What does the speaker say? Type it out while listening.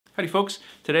Howdy folks,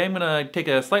 today I'm going to take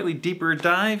a slightly deeper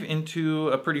dive into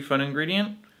a pretty fun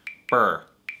ingredient, Byrrh.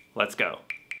 Let's go.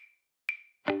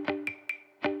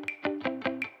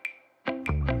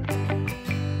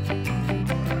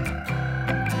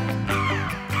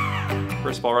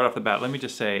 First of all, right off the bat, let me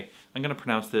just say, I'm going to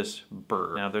pronounce this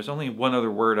Byrrh. Now there's only one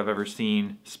other word I've ever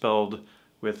seen spelled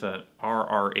with an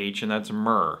RRH, and that's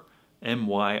myrrh,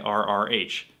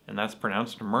 M-Y-R-R-H. And that's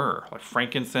pronounced myrrh, like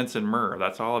frankincense and myrrh.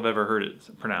 That's all I've ever heard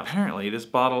it pronounced. Apparently, this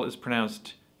bottle is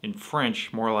pronounced in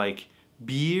French more like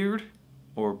beer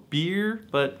or beer,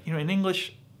 but you know, in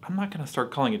English, I'm not gonna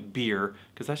start calling it beer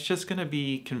because that's just gonna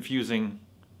be confusing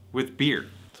with beer.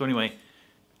 So anyway,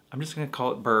 I'm just gonna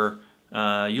call it Byrrh.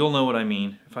 You'll know what I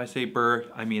mean. If I say Byrrh,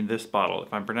 I mean this bottle.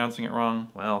 If I'm pronouncing it wrong,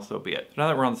 well, so be it. Now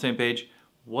that we're on the same page,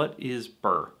 what is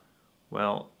Byrrh?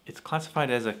 Well, it's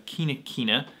classified as a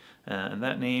Chinachina. And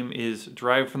that name is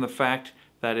derived from the fact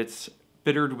that it's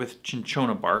bittered with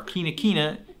Chinchona bark.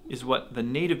 Chinachina is what the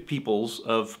native peoples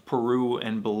of Peru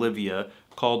and Bolivia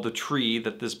called the tree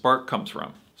that this bark comes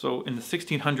from. So in the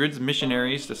 1600s,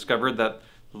 missionaries discovered that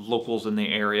locals in the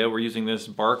area were using this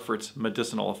bark for its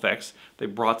medicinal effects. They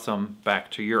brought some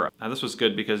back to Europe. Now this was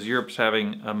good because Europe's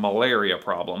having a malaria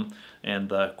problem, and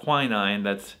the quinine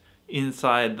that's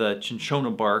inside the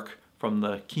Chinchona bark from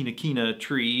the Chinachina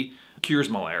tree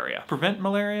cures malaria. Prevent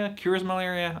malaria? Cures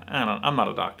malaria? I don't know. I'm not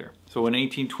a doctor. So in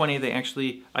 1820, they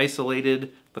actually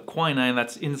isolated the quinine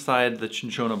that's inside the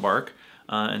Chinchona bark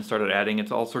and started adding it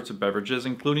to all sorts of beverages,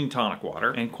 including tonic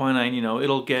water. And quinine, you know,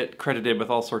 it'll get credited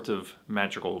with all sorts of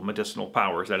magical medicinal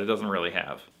powers that it doesn't really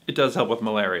have. It does help with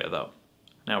malaria, though.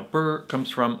 Now, Byrrh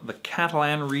comes from the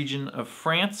Catalan region of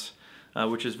France,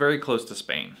 which is very close to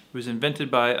Spain. It was invented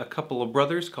by a couple of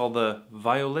brothers called the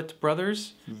Violet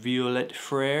brothers. Violet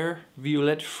Frere,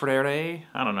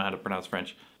 I don't know how to pronounce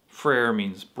French. Frere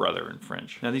means brother in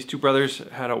French. Now these two brothers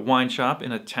had a wine shop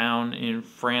in a town in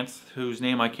France whose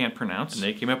name I can't pronounce, and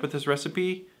they came up with this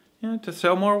recipe to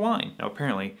sell more wine. Now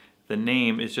apparently the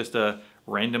name is just a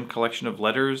random collection of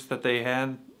letters that they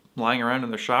had lying around in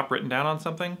their shop written down on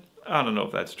something. I don't know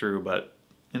if that's true, but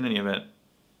in any event,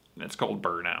 it's called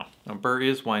Byrrh now. Now Byrrh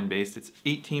is wine-based. It's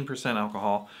 18%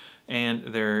 alcohol, and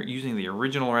they're using the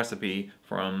original recipe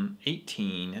from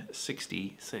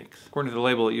 1866. According to the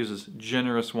label, it uses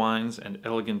generous wines and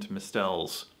elegant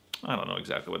mistels. I don't know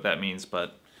exactly what that means,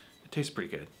 but it tastes pretty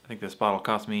good. I think this bottle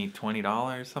cost me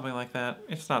 $20, something like that.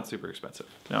 It's not super expensive.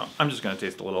 Now, I'm just gonna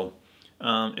taste a little.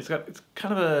 It's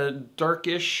kind of a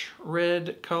darkish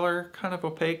red color, kind of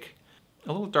opaque.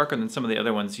 A little darker than some of the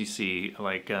other ones you see,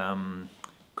 like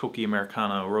Cochi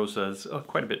Americano Rosa is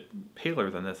quite a bit paler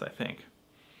than this, I think.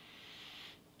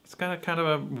 It's got a kind of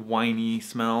a winey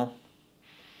smell.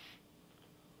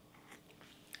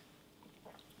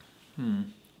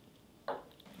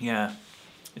 Yeah,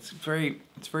 it's very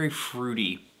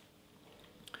fruity.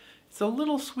 It's a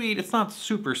little sweet. It's not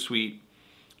super sweet,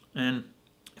 and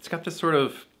it's got this sort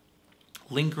of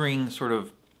lingering sort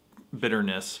of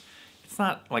bitterness. It's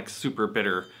not like super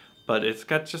bitter, but it's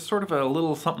got just sort of a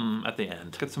little something at the end.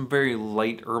 It's got some very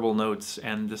light herbal notes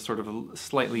and this sort of a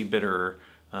slightly bitter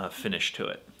finish to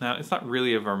it. Now, it's not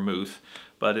really a vermouth,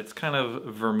 but it's kind of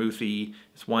vermouthy.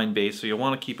 It's wine-based, so you'll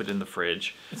want to keep it in the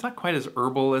fridge. It's not quite as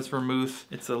herbal as vermouth.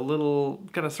 It's a little,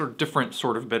 got a sort of different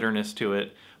sort of bitterness to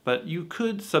it, but you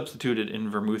could substitute it in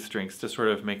vermouth drinks to sort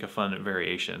of make a fun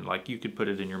variation. Like you could put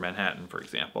it in your Manhattan, for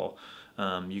example.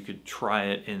 You could try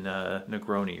it in a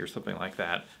Negroni or something like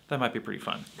that. That might be pretty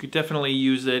fun. You could definitely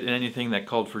use it in anything that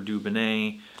called for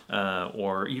Dubonnet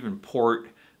or even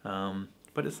port,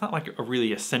 but it's not like a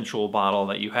really essential bottle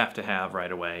that you have to have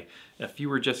right away. If you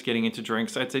were just getting into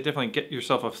drinks, I'd say definitely get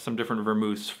yourself some different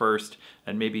vermouths first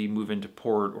and maybe move into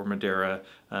port or Madeira.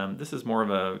 This is more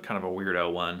of a kind of a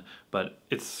weirdo one, but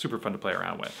it's super fun to play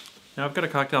around with. Now I've got a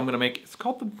cocktail I'm gonna make. It's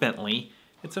called the Bentley.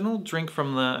 It's an old drink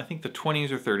from the, I think the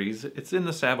 20s or 30s. It's in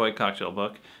the Savoy Cocktail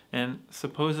Book, and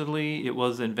supposedly it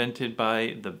was invented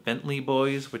by the Bentley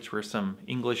boys, which were some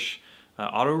English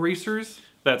auto racers.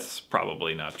 That's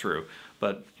probably not true,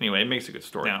 but anyway, it makes a good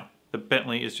story. Now, the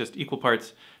Bentley is just equal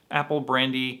parts apple,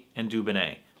 brandy, and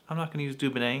Dubonnet. I'm not gonna use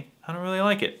Dubonnet. I don't really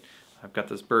like it. I've got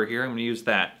this Byrrh here, I'm gonna use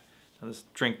that. Now, this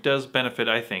drink does benefit,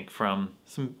 I think, from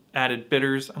some added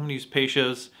bitters. I'm gonna use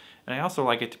Peychaud's. And I also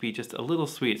like it to be just a little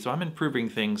sweet, so I'm improving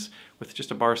things with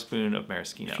just a bar spoon of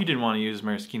maraschino. If you didn't want to use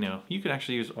maraschino, you could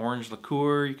actually use orange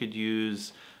liqueur, you could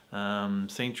use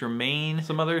Saint Germain,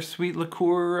 some other sweet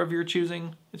liqueur of your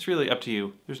choosing. It's really up to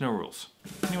you. There's no rules.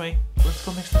 Anyway, let's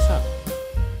go mix this up.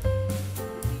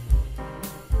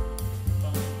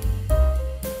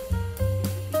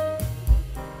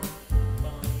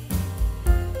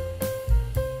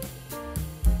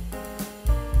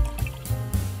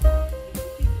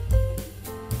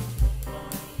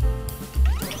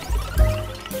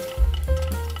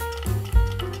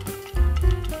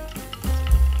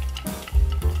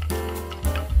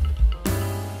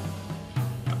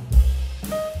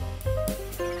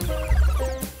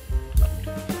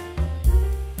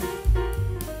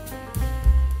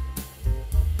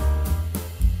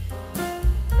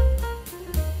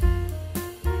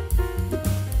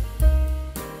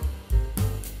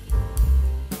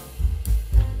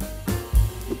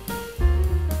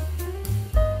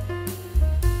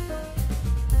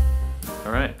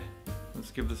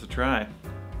 give this a try.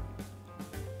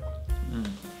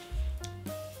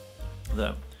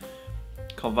 The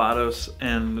Calvados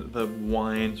and the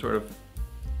wine sort of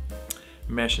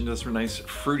mesh into this nice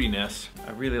fruitiness.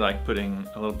 I really like putting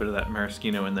a little bit of that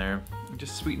maraschino in there. It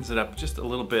just sweetens it up just a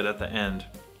little bit at the end.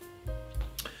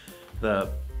 The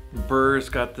Byrrh's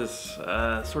got this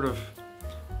sort of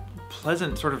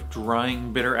pleasant, sort of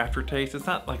drying, bitter aftertaste. It's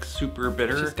not like super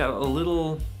bitter. It's just got a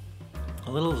little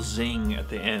zing at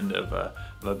the end of a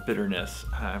bitterness.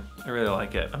 I really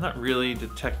like it. I'm not really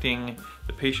detecting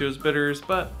the Peychaud's bitters,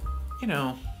 but you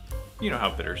know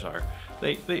how bitters are.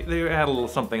 They add a little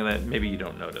something that maybe you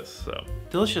don't notice. So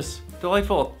delicious,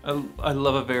 delightful. I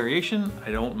love a variation.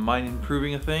 I don't mind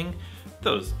improving a thing.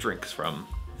 Those drinks from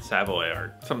Savoy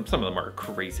are, some of them are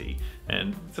crazy,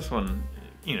 and this one,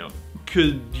 you know,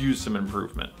 could use some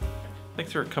improvement.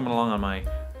 Thanks for coming along on my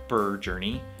Byrrh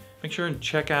journey. Make sure and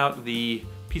check out the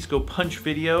Pisco Punch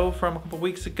video from a couple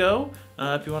weeks ago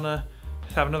if you want to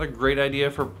have another great idea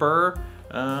for Byrrh.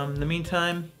 In the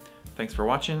meantime, thanks for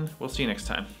watching. We'll see you next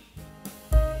time.